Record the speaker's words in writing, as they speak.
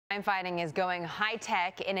Crime fighting is going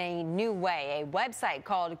high-tech in a new way. A website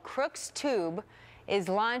called Crookstube is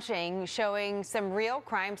launching, showing some real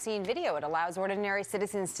crime scene video. It allows ordinary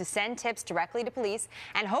citizens to send tips directly to police,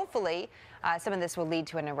 and hopefully some of this will lead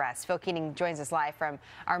to an arrest. Phil Keating joins us live from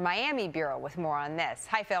our Miami bureau with more on this.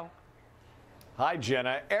 Hi, Phil. Hi,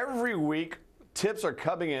 Jenna. Every week, tips are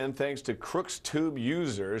coming in thanks to Crookstube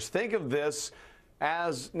users. Think of this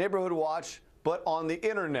as Neighborhood Watch, but on the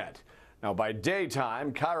internet. Now, by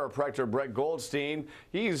daytime, chiropractor Brett Goldstein,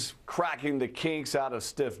 he's cracking the kinks out of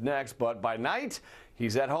stiff necks, but by night,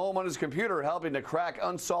 he's at home on his computer helping to crack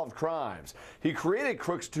unsolved crimes. He created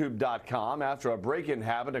Crookstube.com after a break-in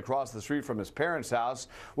happened across the street from his parents' house,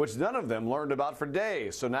 which none of them learned about for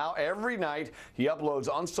days. So now every night, he uploads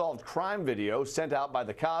unsolved crime videos sent out by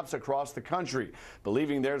the cops across the country.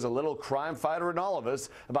 Believing there's a little crime fighter in all of us,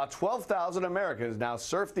 about 12,000 Americans now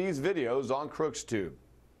surf these videos on Crookstube.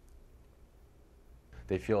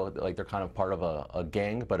 They feel like they're kind of part of a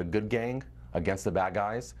gang, but a good gang against the bad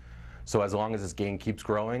guys. So as long as this gang keeps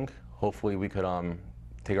growing, hopefully we could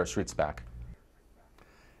take our streets back.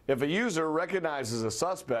 If a user recognizes a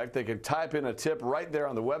suspect, they can type in a tip right there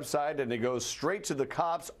on the website and it goes straight to the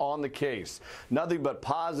cops on the case. Nothing but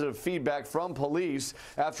positive feedback from police.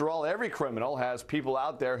 After all, every criminal has people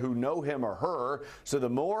out there who know him or her. So the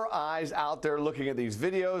more eyes out there looking at these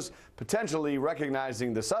videos, potentially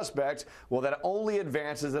recognizing the suspect, well, that only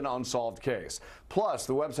advances an unsolved case. Plus,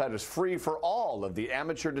 the website is free for all of the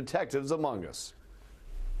amateur detectives among us.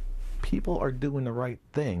 People are doing the right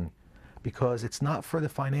thing because it's not for the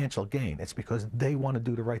financial gain. It's because they want to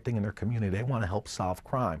do the right thing in their community. They want to help solve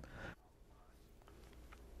crime.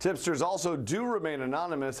 Tipsters also do remain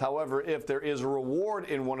anonymous. However, if there is a reward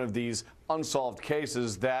in one of these unsolved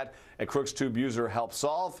cases that a Crookstube user helps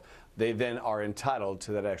solve, they then are entitled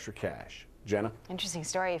to that extra cash. Jenna? Interesting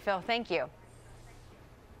story, Phil. Thank you.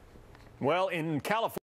 Well, in California.